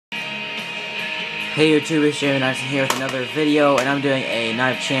Hey YouTube, it's Jamie Nice here with another video, and I'm doing a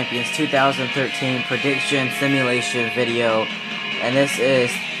Night of Champions 2013 prediction simulation video, and this is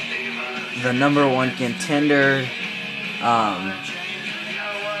the #1 contender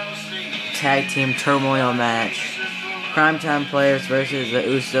tag team turmoil match. Primetime players versus the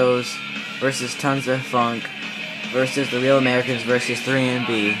Usos versus Tons of Funk versus the Real Americans versus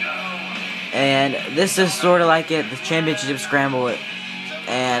 3MB. And this is sort of like the championship scramble.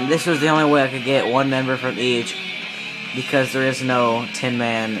 And this was the only way I could get one member from each, because there is no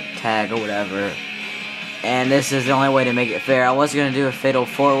 10-man tag or whatever. And this is the only way to make it fair. I was going to do a fatal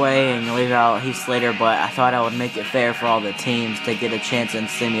 4-way and leave out Heath Slater, but I thought I would make it fair for all the teams to get a chance in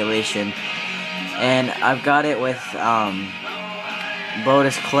simulation. And I've got it with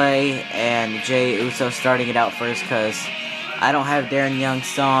Brodus Clay and Jey Uso starting it out first, because I don't have Darren Young's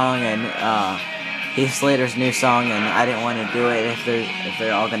song and Heath Slater's new song, and I didn't want to do it if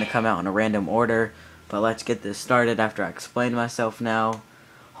they're all going to come out in a random order. But let's get this started after I explain myself now.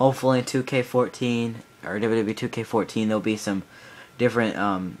 Hopefully in 2K14 or WWE 2K14 there'll be some different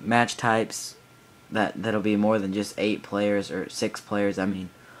match types that'll be more than just 8 players or 6 players, I mean.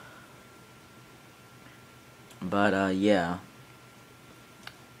 But yeah.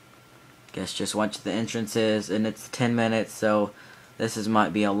 Guess just watch the entrances, and it's 10 minutes, so this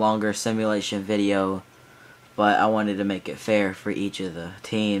might be a longer simulation video, but I wanted to make it fair for each of the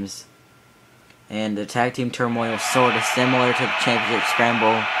teams. And the tag team turmoil is sort of similar to the championship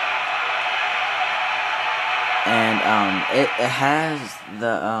scramble. And it has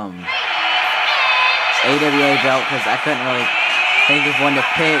the AWA belt, because I couldn't really think of one to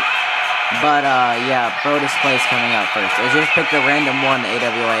pick. But yeah, Brodus Clay's coming out first. I just picked a random one,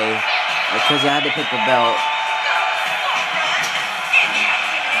 AWA, because you had to pick the belt.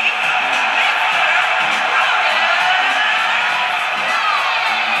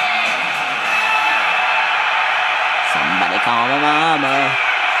 Somebody call my mama.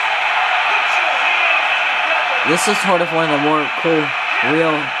 This is sort of one of the more cool,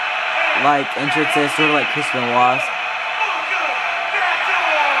 real-like entrances, sort of like Chris Benoit's.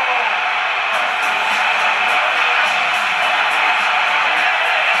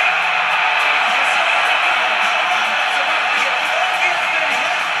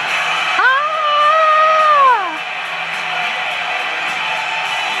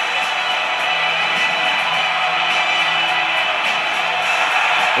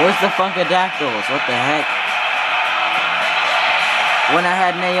 Where's the Funkadactyls? What the heck? When I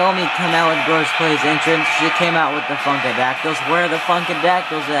had Naomi come out with Brodus Clay's entrance, she came out with the Funkadactyls. Where are the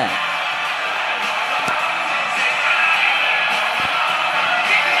Funkadactyls at?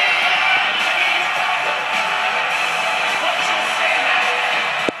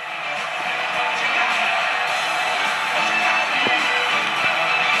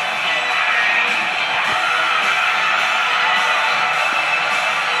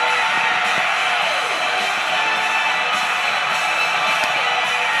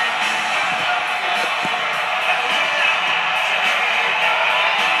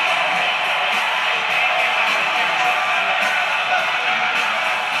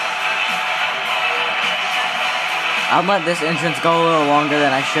 I'll let this entrance go a little longer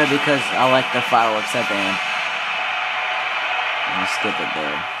than I should, because I like the fireworks at the end. I'll skip it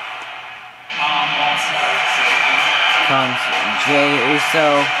there. Comes Jey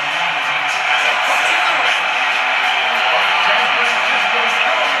Uso.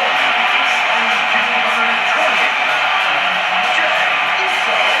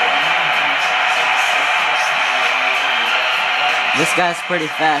 This guy's pretty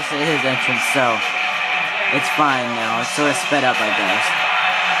fast at his entrance, so it's fine now. It's sort of sped up, I guess.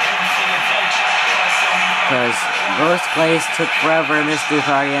 Because Brodus Clay took forever, and this dude's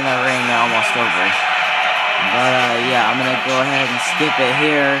already in the ring and almost over. But yeah, I'm going to go ahead and skip it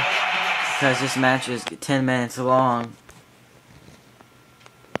here, because this match is 10 minutes long.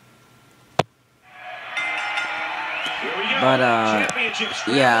 But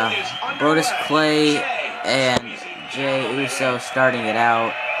yeah, Brodus Clay and Jey Uso starting it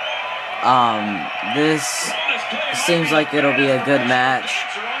out. This seems like it'll be a good match.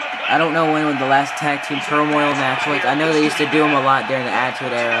 I don't know when the last tag team turmoil match was. I know they used to do them a lot during the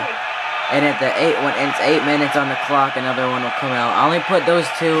Attitude Era. And at when it's 8 minutes on the clock, another one will come out. I only put those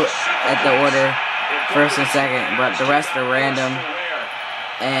two at the order, first and second, but the rest are random.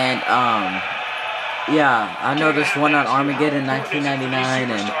 And yeah, I know this one on Armageddon 1999,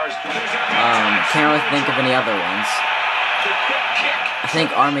 and can't really think of any other ones. I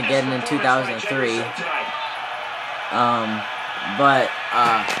think Armageddon in 2003.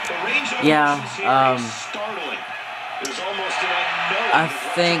 Yeah, I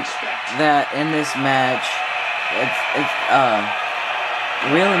think that in this match, it's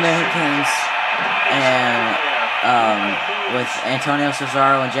Real Americans and with Antonio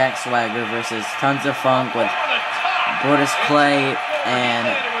Cesaro and Jack Swagger versus Tons of Funk with Brodus Clay and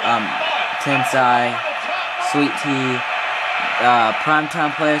Tensai, Sweet Tea,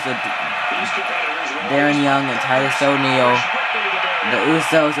 primetime players with Darren Young and Titus O'Neil, the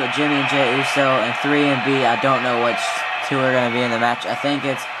Usos with Jimmy and Jey Uso, and 3MB. I don't know which two are going to be in the match. I think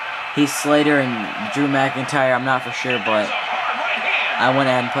it's Heath Slater and Drew McIntyre. I'm not for sure, but I went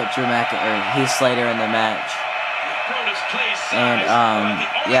ahead and put Heath Slater in the match. And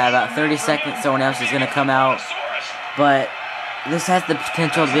yeah, about 30 seconds, someone else is going to come out. But this has the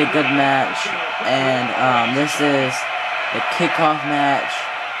potential to be a good match. And this is the kickoff match.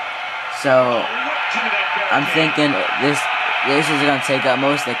 So I'm thinking this is going to take up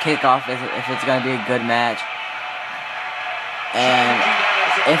most of the kickoff if it's going to be a good match. And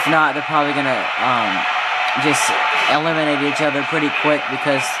if not, they're probably going to just eliminate each other pretty quick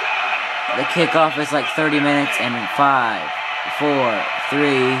because the kickoff is like 30 minutes and 5, 4,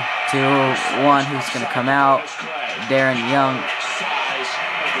 3, 2, 1. Who's going to come out? Darren Young.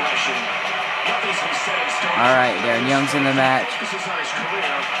 Alright, Darren Young's in the match.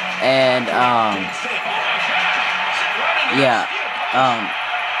 And, yeah,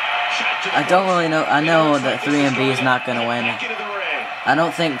 I don't really know. I know that 3MB is not going to win. I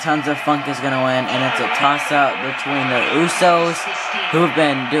don't think Tons of Funk is going to win, and it's a toss-up between the Usos, who've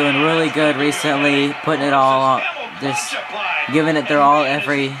been doing really good recently, putting it all on, just giving it their all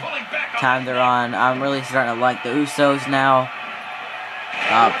every time they're on. I'm really starting to like the Usos now.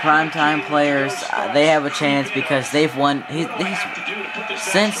 Primetime players, they have a chance because they've won.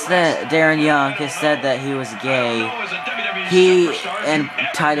 Since Darren Young has said that he was gay, he and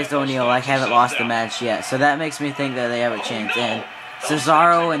Titus O'Neil haven't lost the match yet, so that makes me think that they have a chance. And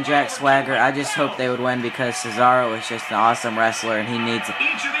Cesaro and Jack Swagger, I just hope they would win because Cesaro is just an awesome wrestler and he needs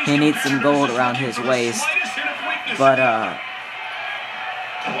some gold around his waist. But I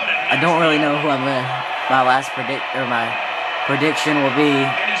don't really know who my prediction will be.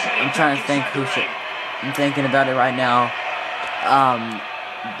 I'm trying to think I'm thinking about it right now. I'm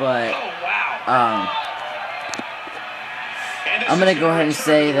gonna go ahead and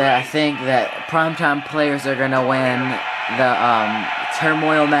say that I think that primetime players are gonna win the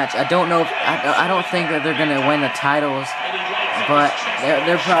Turmoil match. I don't know if I don't think that they're gonna win the titles, but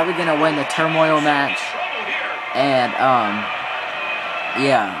they're probably gonna win the Turmoil match. And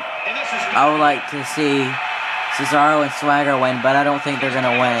yeah, I would like to see Cesaro and Swagger win, but I don't think they're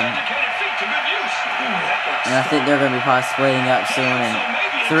gonna win. And I think they're gonna be probably splitting up soon. And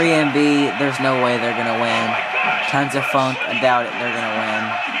 3MB, there's no way they're gonna win. Tons of Funk, I doubt it they're gonna win.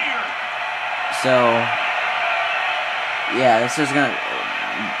 So yeah, this is gonna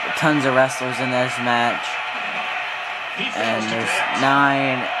tons of wrestlers in this match. And there's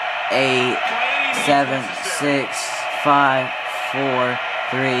 9, 8, 7, 6, 5, 4,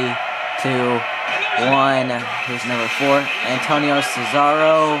 3, 2, 1. Who's number 4? Antonio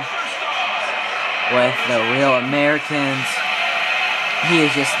Cesaro with the Real Americans. He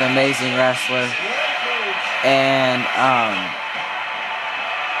is just an amazing wrestler. And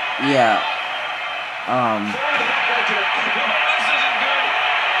yeah.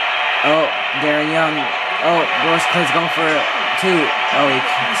 Oh, Darren Young. Oh, Brodus Clay's going for 2. Oh, he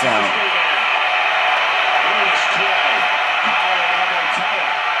kicks out.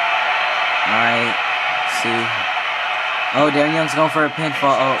 Alright, see. Oh, Darren Young's going for a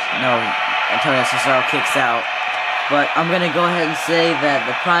pinfall. Oh, no. Antonio Cesaro kicks out. But I'm going to go ahead and say that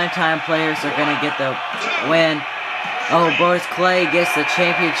the primetime players are going to get the win. Oh, Brodus Clay gets the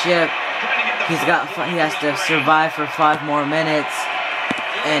championship. He has to survive for 5 more minutes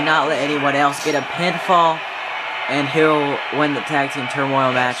and not let anyone else get a pinfall, and he'll win the tag team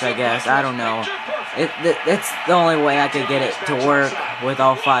turmoil match, I guess. I don't know. It's the only way I could get it to work with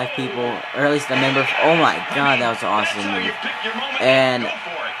all 5 people, or at least a member. Oh my god, that was an awesome move. And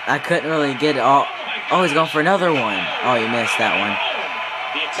I couldn't really get it all. Oh, he's going for another one. Oh, he missed that one.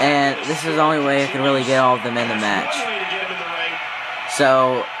 And this is the only way I could really get all of them in the match.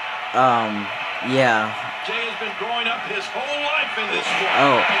 So, yeah.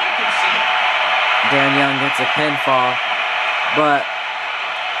 Oh. Darren Young gets a pinfall. But,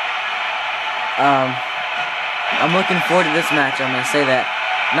 I'm looking forward to this match. I'm going to say that.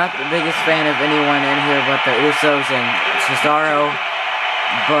 Not the biggest fan of anyone in here but the Usos and Cesaro.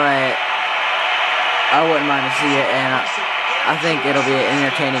 But I wouldn't mind to see it, and I think it'll be an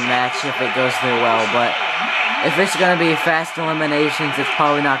entertaining match if it goes through well. But if it's going to be fast eliminations, it's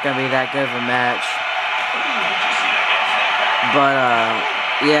probably not going to be that good of a match. But,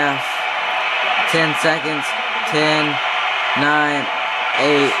 yeah. 10 seconds. 10, 9,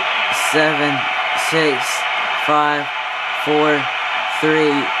 8, 7, 6, 5, 4,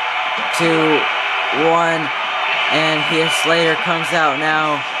 3, 2, 1. And Heath Slater comes out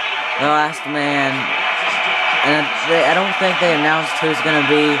now, the last man. And I don't think they announced who's going to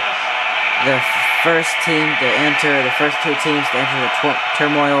be the first team to enter, the first two teams to enter the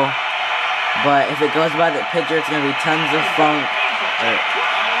Turmoil. But if it goes by the picture, it's going to be Tons of Funk, or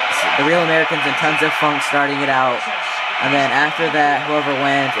the Real Americans and Tons of Funk starting it out. And then after that, whoever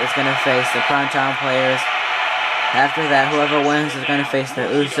wins is going to face the Primetime Players. After that, whoever wins is going to face the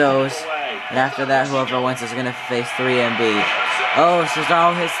Usos. And after that, whoever wins is going to face 3MB. Oh,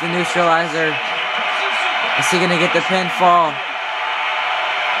 Cesaro hits the neutralizer. Is he going to get the pinfall?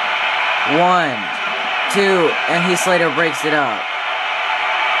 1, 2, and Heath Slater breaks it up.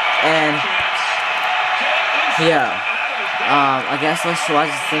 And, yeah. I guess let's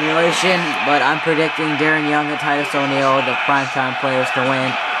watch the simulation, but I'm predicting Darren Young and Titus O'Neil, the Primetime Players, to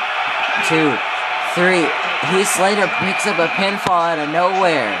win. 2, 3. Heath Slater picks up a pinfall out of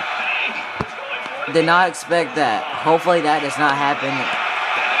nowhere. Did not expect that. Hopefully that does not happen.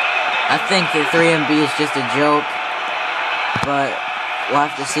 I think the 3MB is just a joke, but we'll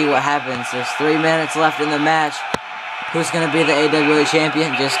have to see what happens. There's 3 minutes left in the match. Who's going to be the AWA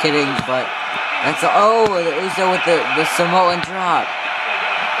champion? Just kidding, but that's the Uso with the Samoan drop.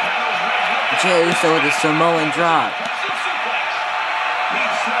 Jey Uso with the Samoan drop.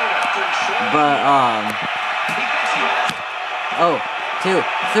 But, 2,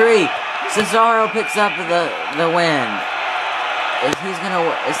 3. Cesaro picks up the win. Is his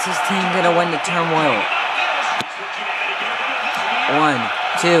team gonna win the Turmoil? 1,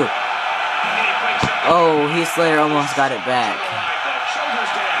 2. Oh, Heath Slater almost got it back.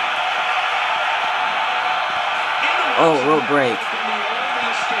 Oh, rope break.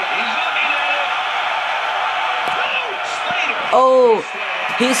 Oh,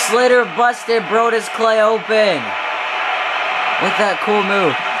 Heath Slater busted Brodus Clay open with that cool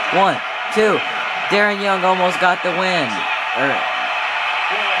move. 1, 2. Darren Young almost got the win. Or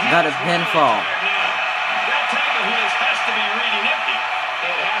got a pinfall. That tag of his has to be reading empty.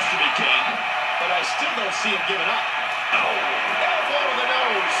 It has to be, King. But I still don't see him giving up. Oh, elbow to the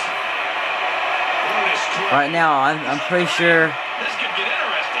nose. Right now, I'm pretty sure This could get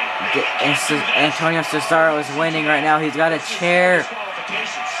interesting. Antonio Cesaro is winning right now. He's got a chair.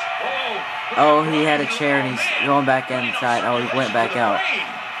 Oh, he had a chair and he's going back inside. Oh, he went back out.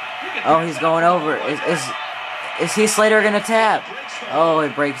 Oh, he's going over. Is Heath Slater gonna tap? Oh,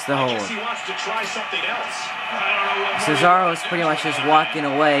 it breaks the hold. Cesaro is pretty much just walking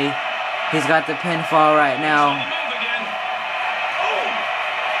away. He's got the pinfall right now.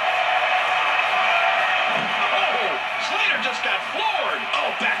 Slater just got floored.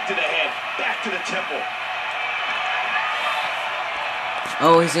 Oh, back to the head, back to the temple.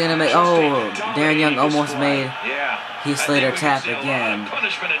 Oh, he's gonna make. Oh, Darren Young almost made Heath Slater tap again.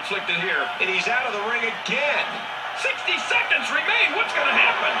 Punishment inflicted here, and he's out of the ring again. 60 seconds remain. What's gonna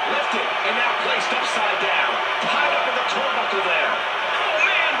happen? Lifted and now placed upside down, tied up in the turnbuckle there. Oh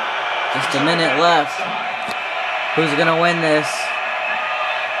man! Just a minute left. Who's gonna win this?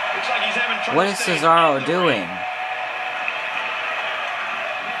 Looks like he's having trouble. What is Cesaro doing?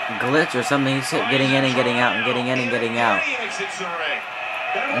 Glitch or something? He's getting in and getting out and getting in and getting out.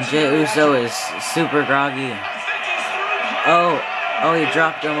 And Jey Uso is super groggy. Oh, he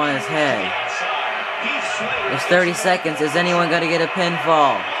dropped him on his head. There's 30 seconds. Is anyone going to get a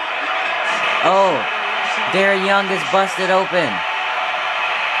pinfall? Oh, Darren Young is busted open.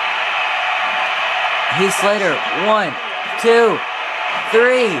 Heath Slater, 1, 2,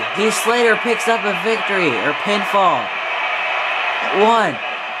 3. Heath Slater picks up a victory or pinfall. 1,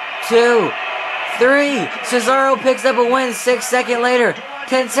 2, 3. Cesaro picks up a win 6 seconds later.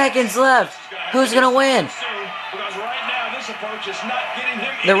 10 seconds left. Who's going to win?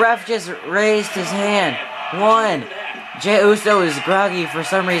 The ref just raised his hand. 1. Jey Uso is groggy for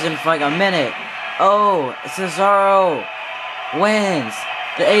some reason for like a minute. Oh, Cesaro wins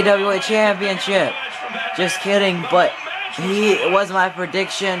the AWA Championship. Just kidding, but it was my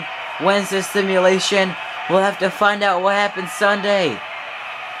prediction. Wins this simulation. We'll have to find out what happens Sunday.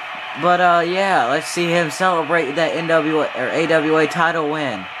 But yeah, let's see him celebrate that AWA title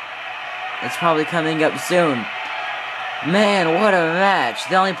win. It's probably coming up soon. Man, what a match.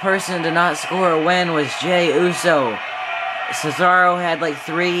 The only person to not score a win was Jey Uso. Cesaro had like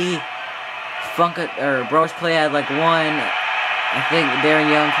 3. Brodus Clay had like 1. I think Darren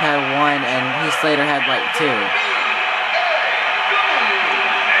Young had 1, and Heath Slater had like 2.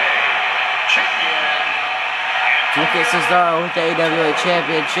 Look at Cesaro with the AWA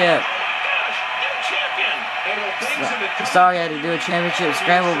Championship. Sorry I had to do a championship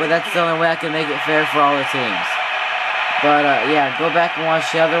scramble, but that's the only way I can make it fair for all the teams. But yeah, go back and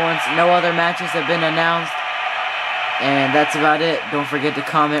watch the other ones. No other matches have been announced. And that's about it. Don't forget to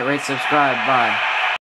comment, rate, subscribe. Bye.